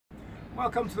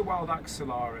Welcome to the WildAx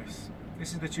Solaris.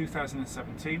 This is the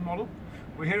 2017 model.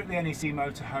 We're here at the NEC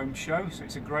Motorhome Show, so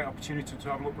it's a great opportunity to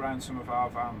have a look around some of our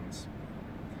vans.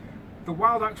 The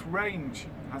WildAx range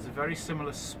has a very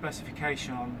similar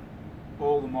specification on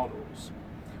all the models.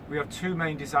 We have two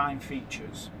main design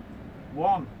features.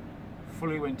 One,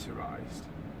 fully winterized.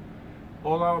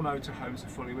 All our motorhomes are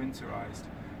fully winterized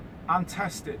and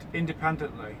tested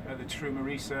independently at the Truma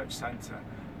Research Centre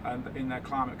and in their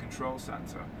climate control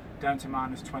centre down to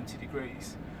 -20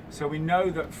 degrees. So we know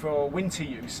that for winter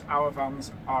use our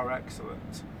vans are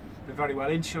excellent. They're very well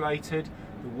insulated,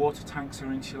 the water tanks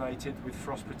are insulated with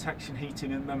frost protection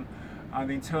heating in them,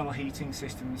 and the internal heating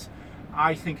systems,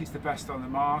 I think it's the best on the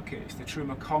market. It's the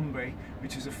Truma Combi,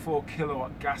 which is a 4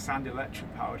 kilowatt gas and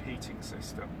electric powered heating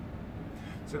system.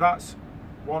 So that's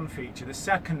one feature. The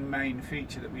second main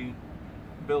feature that we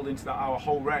build into our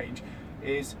whole range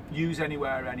is use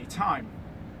anywhere, anytime.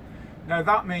 Now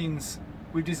that means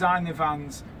we've designed the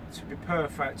vans to be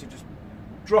perfect to just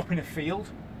drop in a field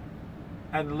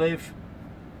and live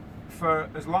for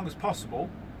as long as possible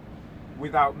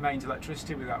without mains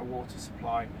electricity, without a water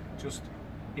supply, just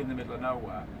in the middle of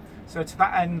nowhere. So to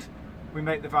that end, we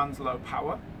make the vans low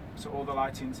power, so all the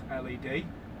lighting's LED.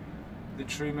 The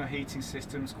Truma heating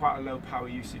system's quite a low power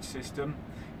usage system.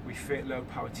 We fit low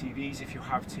power TVs if you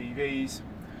have TVs.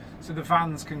 So the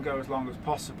vans can go as long as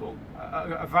possible.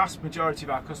 A vast majority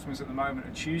of our customers at the moment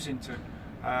are choosing to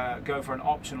go for an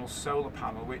optional solar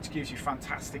panel, which gives you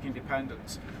fantastic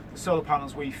independence. The solar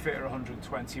panels we fit are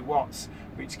 120 watts,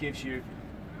 which gives you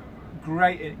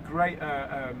great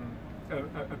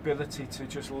ability to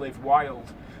just live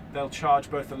wild. They'll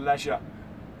charge both the leisure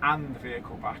and the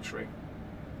vehicle battery.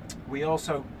 We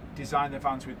also design the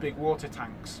vans with big water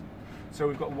tanks. So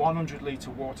we've got 100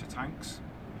 litre water tanks,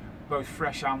 both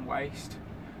fresh and waste,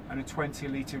 and a 20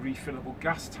 litre refillable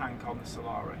gas tank on the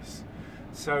Solaris.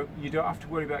 So you don't have to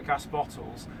worry about gas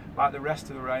bottles. Like the rest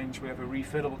of the range, we have a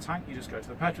refillable tank. You just go to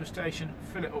the petrol station,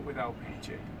 fill it up with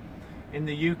LPG. In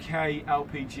the UK,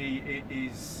 LPG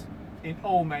is in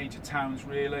all major towns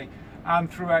really,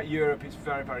 and throughout Europe it's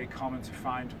very, very common to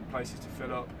find places to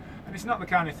fill up. And it's not the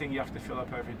kind of thing you have to fill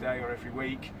up every day or every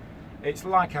week. It's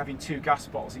like having 2 gas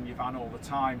bottles in your van all the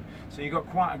time. So you've got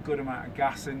quite a good amount of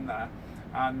gas in there.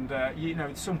 And you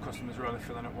know, some customers are only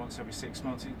filling up once every 6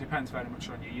 months. It depends very much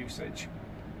on your usage.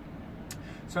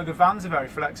 So the vans are very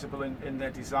flexible in their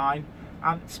design.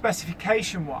 And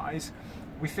specification wise,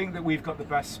 we think that we've got the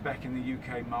best spec in the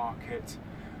UK market.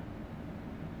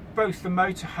 Both the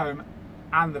motorhome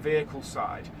and the vehicle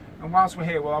side. And whilst we're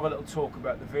here, we'll have a little talk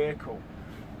about the vehicle.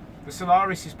 The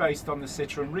Solaris is based on the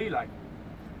Citroën Relay.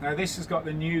 Now this has got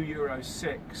the new Euro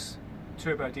 6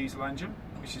 turbo diesel engine,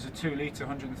 which is a 2 litre,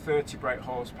 130 brake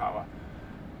horsepower.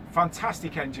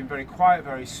 Fantastic engine, very quiet,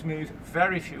 very smooth,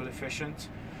 very fuel efficient.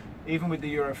 Even with the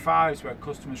Euro 5s where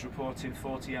customers reporting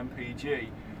 40 mpg,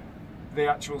 the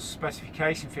actual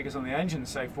specification figures on the engine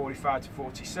say 45 to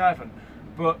 47.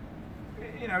 But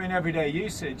you know, in everyday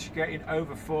usage, getting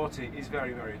over 40 is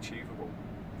very, very achievable.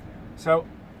 So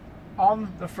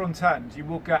on the front end, you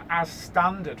will get, as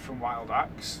standard from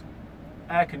WildAx,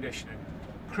 air conditioning,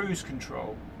 cruise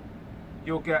control.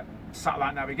 You'll get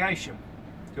satellite navigation.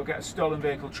 You'll get a stolen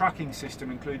vehicle tracking system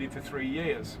included for 3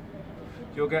 years.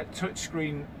 You'll get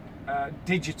touchscreen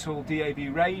digital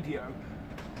DAB radio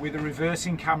with a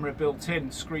reversing camera built in,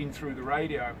 screened through the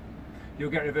radio.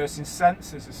 You'll get reversing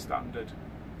sensors as standard.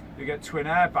 You'll get twin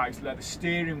airbags, leather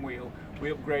steering wheel.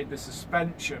 We upgrade the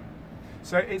suspension.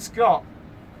 So it's got,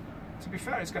 to be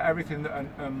fair, it's got everything that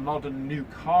a modern new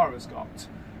car has got.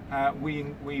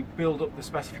 We build up the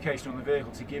specification on the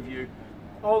vehicle to give you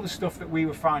all the stuff that we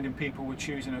were finding people were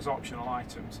choosing as optional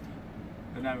items.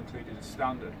 They're now included as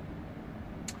standard.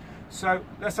 So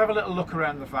let's have a little look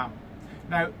around the van.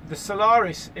 Now the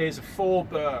Solaris is a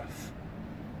 4-berth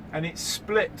and it's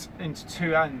split into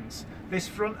 2 ends. This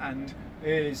front end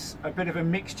is a bit of a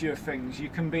mixture of things. You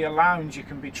can be a lounge, you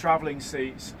can be travelling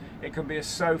seats, it can be a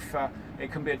sofa,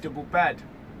 it can be a double bed.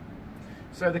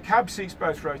 So the cab seats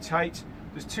both rotate.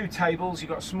 There's 2 tables. You've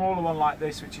got a smaller one like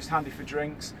this, which is handy for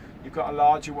drinks. You've got a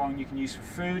larger one you can use for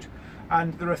food.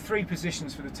 And there are 3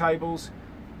 positions for the tables.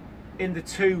 In the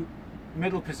 2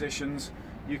 middle positions,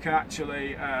 you can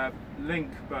actually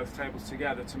link both tables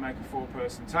together to make a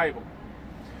 4-person table.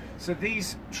 So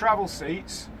these travel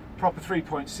seats, proper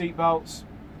 3-point seat belts,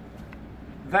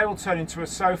 they will turn into a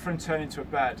sofa and turn into a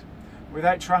bed.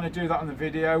 Without trying to do that on the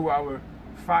video while we're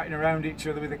fighting around each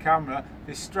other with the camera,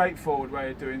 this straightforward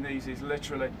way of doing these is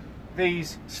literally,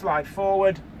 these slide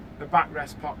forward, the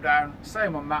backrests pop down,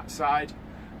 same on that side,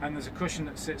 and there's a cushion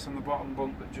that sits on the bottom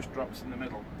bunk that just drops in the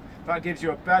middle. That gives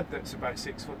you a bed that's about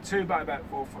 6'2" by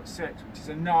about 4'6", which is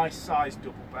a nice sized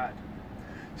double bed,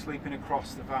 sleeping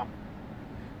across the van.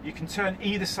 You can turn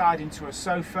either side into a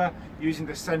sofa using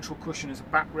the central cushion as a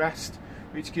backrest,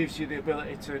 which gives you the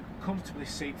ability to comfortably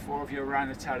seat 4 of you around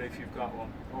the telly if you've got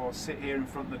one, or sit here in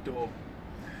front of the door.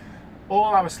 All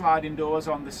our sliding doors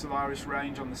on the Solaris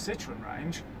range, on the Citroen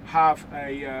range, have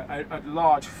a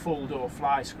large full door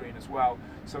fly screen as well.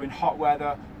 So in hot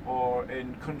weather or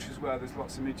in countries where there's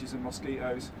lots of midges and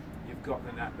mosquitoes, you've got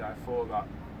the net there for that.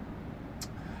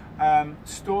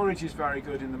 Storage is very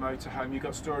good in the motorhome. You've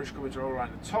got storage cupboards all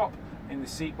around the top, in the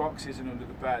seat boxes and under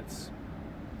the beds.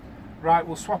 Right,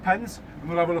 we'll swap ends and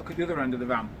we'll have a look at the other end of the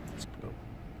van.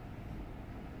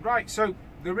 Right, so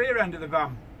the rear end of the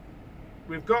van,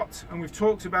 we've got, and we've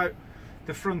talked about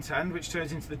the front end, which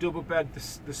turns into the double bed,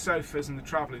 the sofas and the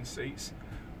travelling seats.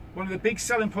 One of the big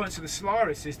selling points of the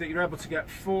Solaris is that you're able to get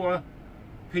 4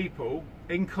 people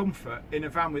in comfort in a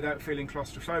van without feeling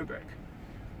claustrophobic.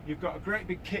 You've got a great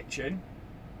big kitchen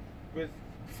with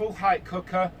full height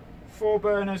cooker, 4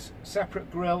 burners,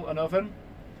 separate grill and oven.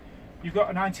 You've got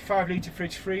a 95 litre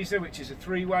fridge freezer, which is a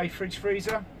 3-way fridge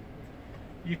freezer.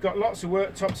 You've got lots of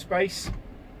worktop space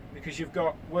because you've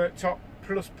got worktop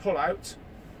plus pull out.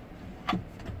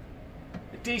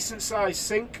 A decent sized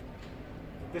sink.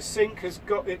 The sink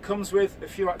comes with a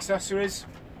few accessories.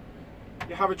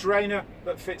 You have a drainer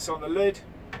that fits on the lid.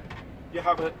 You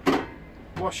have a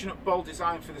washing up bowl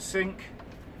designed for the sink.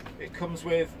 It comes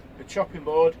with a chopping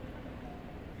board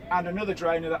and another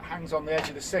drainer that hangs on the edge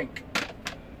of the sink.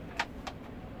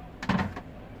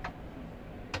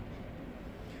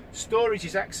 Storage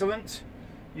is excellent.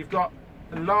 You've got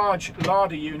a large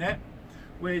larder unit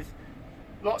with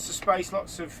lots of space,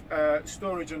 lots of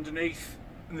storage underneath,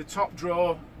 and the top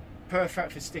drawer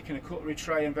perfect for sticking a cutlery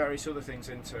tray and various other things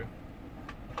into.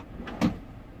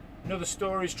 Another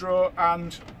storage drawer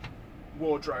and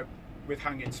wardrobe with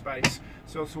hanging space.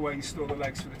 It's also where you store the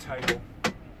legs for the table.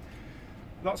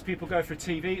 Lots of people go for a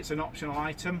TV. It's an optional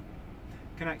item.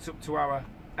 Connects up to our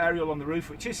aerial on the roof,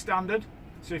 which is standard.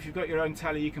 So if you've got your own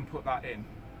telly, you can put that in.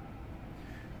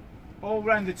 All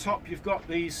around the top, you've got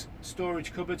these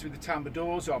storage cupboards with the tambour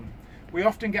doors on. We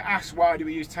often get asked, why do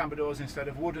we use tambour doors instead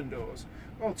of wooden doors?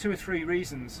 Well, 2 or 3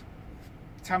 reasons.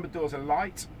 Tambour doors are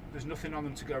light. There's nothing on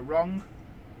them to go wrong.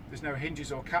 There's no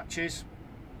hinges or catches.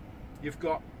 You've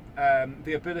got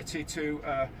the ability to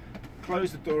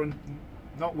close the door and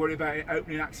not worry about it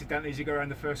opening accidentally as you go around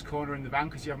the first corner in the van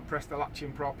because you haven't pressed the latch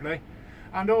in properly.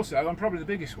 And also, and probably the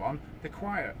biggest one, they're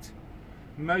quiet.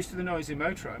 Most of the noise in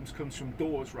motorhomes comes from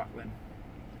doors rattling.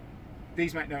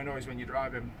 These make no noise when you're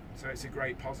driving, so it's a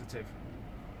great positive.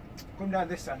 Come down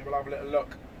this end and we'll have a little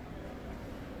look.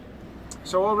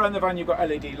 So all around the van you've got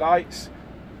LED lights.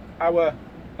 Our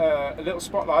little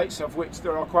spotlights, of which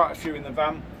there are quite a few in the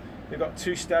van. We've got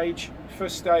 2 stage.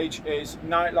 First stage is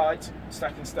night light,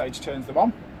 second stage turns them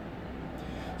on.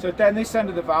 So down this end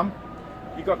of the van,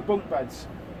 you've got the bunk beds.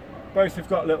 Both have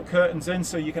got little curtains in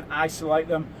so you can isolate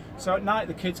them. So at night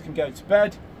the kids can go to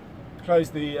bed, close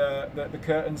the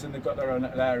curtains, and they've got their own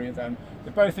little area then.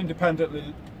 They're both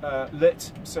independently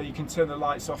lit, so you can turn the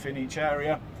lights off in each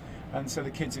area. And so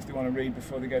the kids, if they want to read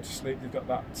before they go to sleep, they've got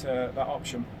that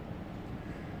option.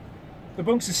 The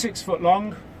bunks are 6 foot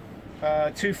long,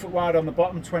 2 foot wide on the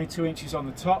bottom, 22 inches on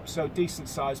the top, so decent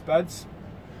sized beds.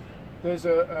 There's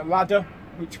a ladder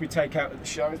which we take out at the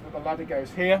shows, but the ladder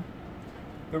goes here.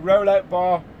 The rollout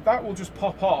bar, that will just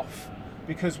pop off,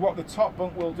 because what the top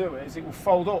bunk will do is it will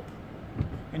fold up,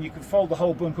 and you can fold the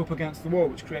whole bunk up against the wall,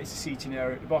 which creates a seating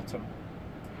area at the bottom.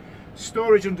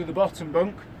 Storage under the bottom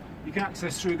bunk, you can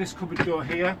access through this cupboard door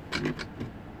here,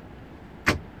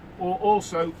 or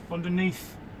also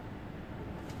underneath.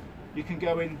 You can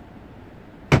go in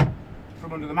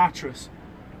from under the mattress.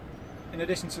 In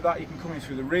addition to that, you can come in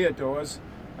through the rear doors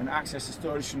and access the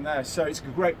storage from there. So it's a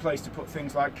great place to put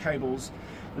things like cables,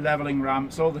 levelling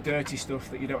ramps, all the dirty stuff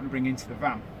that you don't want to bring into the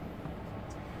van.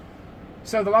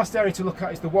 So the last area to look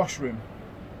at is the washroom.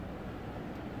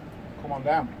 Come on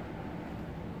down.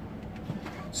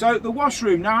 So the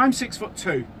washroom, now I'm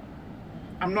 6'2".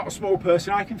 I'm not a small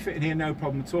person, I can fit in here no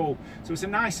problem at all. So it's a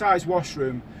nice sized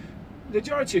washroom. The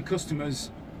majority of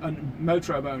customers and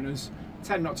motorhome owners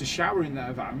tend not to shower in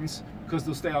their vans because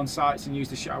they'll stay on sites and use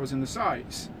the showers in the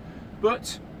sites.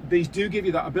 But these do give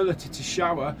you that ability to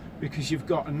shower because you've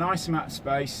got a nice amount of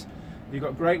space, you've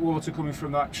got great water coming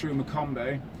from that Truma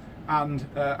combi, and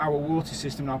our water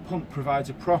system, our pump, provides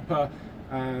a proper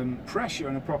pressure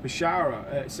and a proper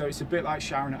shower. So it's a bit like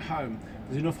showering at home.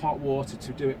 There's enough hot water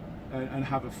to do it and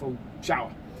have a full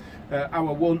shower.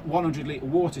 Our 100 litre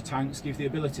water tanks give the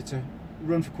ability to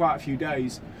run for quite a few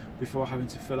days before having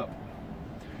to fill up.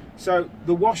 So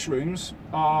the washrooms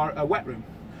are a wet room.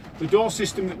 The door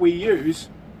system that we use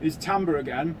is timber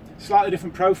again, slightly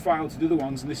different profile to the other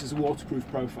ones, and this is a waterproof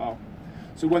profile.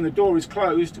 So when the door is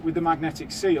closed with the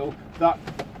magnetic seal, that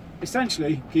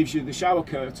essentially gives you the shower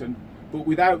curtain, but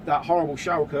without that horrible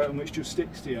shower curtain which just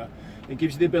sticks to you. It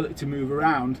gives you the ability to move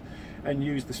around and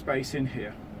use the space in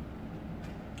here.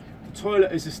 The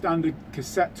toilet is a standard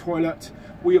cassette toilet.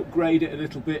 We upgrade it a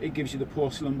little bit. It gives you the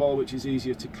porcelain bowl, which is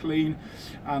easier to clean,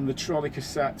 and the trolley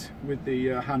cassette with the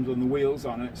handle and the wheels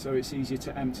on it, so it's easier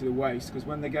to empty the waste, because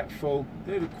when they get full,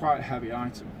 they're quite a heavy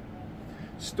item.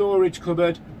 Storage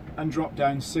cupboard and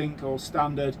drop-down sink, all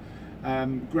standard.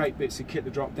 Great bits of kit, the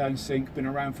drop-down sink, been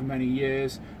around for many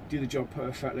years, do the job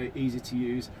perfectly, easy to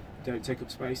use, don't take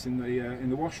up space in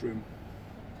the washroom.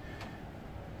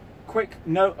 Quick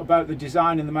note about the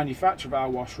design and the manufacture of our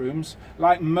washrooms.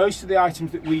 Like most of the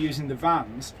items that we use in the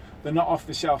vans, they're not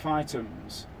off-the-shelf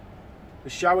items. The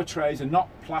shower trays are not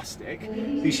plastic,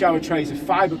 these shower trays are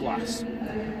fiberglass.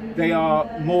 They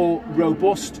are more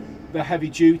robust, they're heavy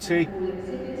duty,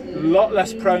 a lot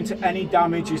less prone to any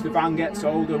damage as the van gets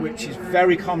older, which is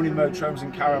very common in motorhomes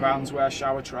and caravans where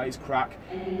shower trays crack.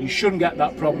 You shouldn't get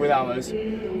that problem with ours.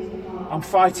 I'm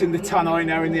fighting the tannoy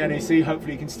now in the NEC,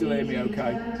 hopefully you can still hear me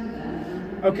okay.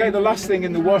 Okay, the last thing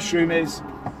in the washroom is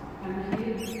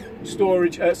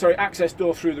access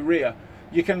door through the rear.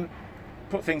 You can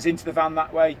put things into the van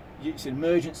that way. It's an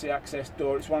emergency access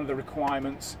door. It's one of the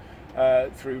requirements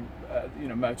through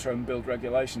motorhome build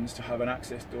regulations to have an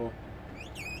access door.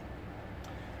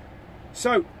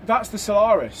 So that's the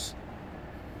Solaris.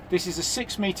 This is a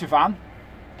 6-metre van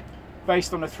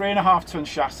based on a 3.5 ton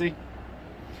chassis.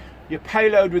 Your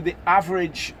payload with the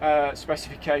average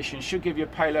specification should give you a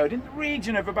payload in the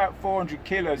region of about 400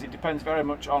 kilos. It depends very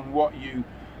much on what you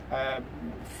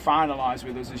finalise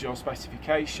with us as your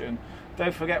specification.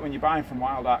 Don't forget, when you're buying from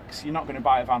WildAx, you're not going to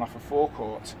buy a van off a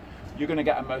forecourt. You're going to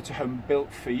get a motorhome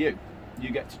built for you. You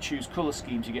get to choose colour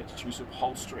schemes, you get to choose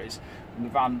upholsteries. In the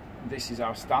van, this is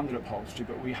our standard upholstery,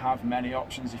 but we have many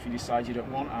options if you decide you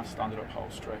don't want our standard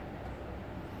upholstery.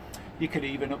 You could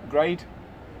even upgrade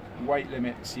weight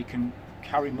limits. You can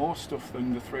carry more stuff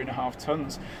than the 3.5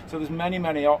 tons. So there's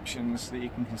many options that you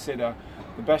can consider.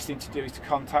 The best thing to do is to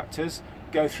contact us,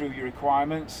 go through your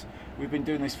requirements. We've been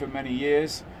doing this for many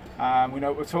years. We know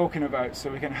what we're talking about,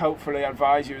 so we can hopefully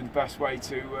advise you the best way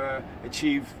to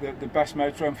achieve the best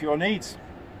motorhome for your needs.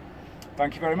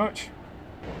 Thank you very much.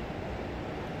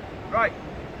 Right,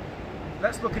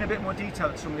 let's look in a bit more detail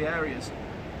at some of the areas.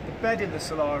 The bed in the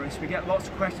Solaris, we get lots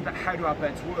of questions about how do our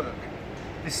beds work.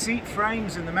 The seat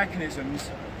frames and the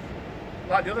mechanisms,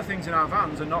 like the other things in our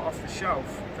vans, are not off the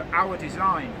shelf. They're our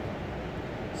design.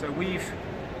 So we've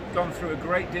gone through a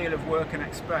great deal of work and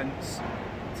expense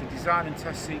to design and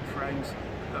test seat frames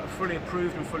that are fully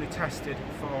approved and fully tested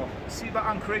for seatbelt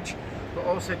anchorage, but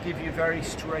also give you very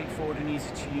straightforward and easy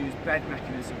to use bed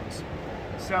mechanisms.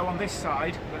 So on this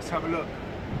side, let's have a look.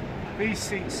 These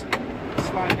seats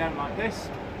slide down like this.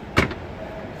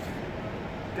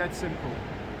 Dead simple.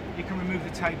 You can remove the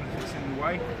table if it's in the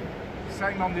way.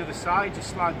 Same on the other side,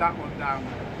 just slide that one down.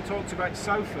 We talked about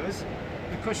sofas.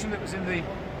 The cushion that was in the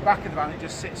back of the van, it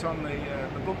just sits on the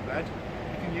bunk bed.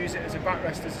 You can use it as a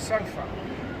backrest as a sofa.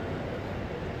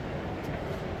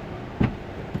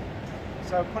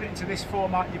 So put it into this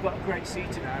format, you've got a great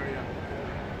seating area.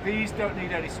 These don't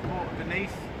need any support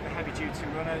underneath. They're heavy duty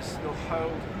runners. They'll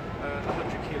hold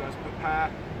 100 kilos per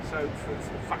pair. So for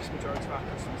the vast majority of our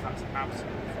customers, that's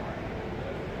absolutely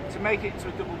fine. To make it into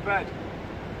a double bed,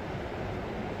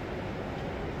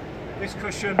 this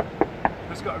cushion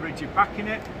has got a rigid back in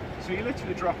it, so you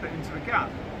literally drop it into the gap.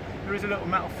 There is a little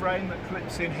metal frame that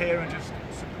clips in here and just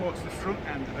supports the front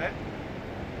end of it.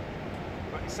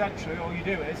 But essentially all you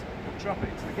do is drop it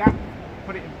into the gap,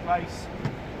 put it in place,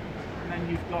 and then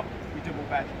you've got your double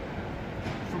bed.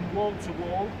 From wall to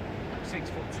wall,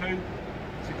 6'2",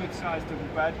 it's a good sized double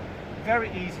bed. Very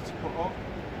easy to put up,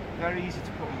 very easy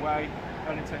to put away,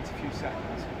 only takes a few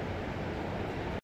seconds.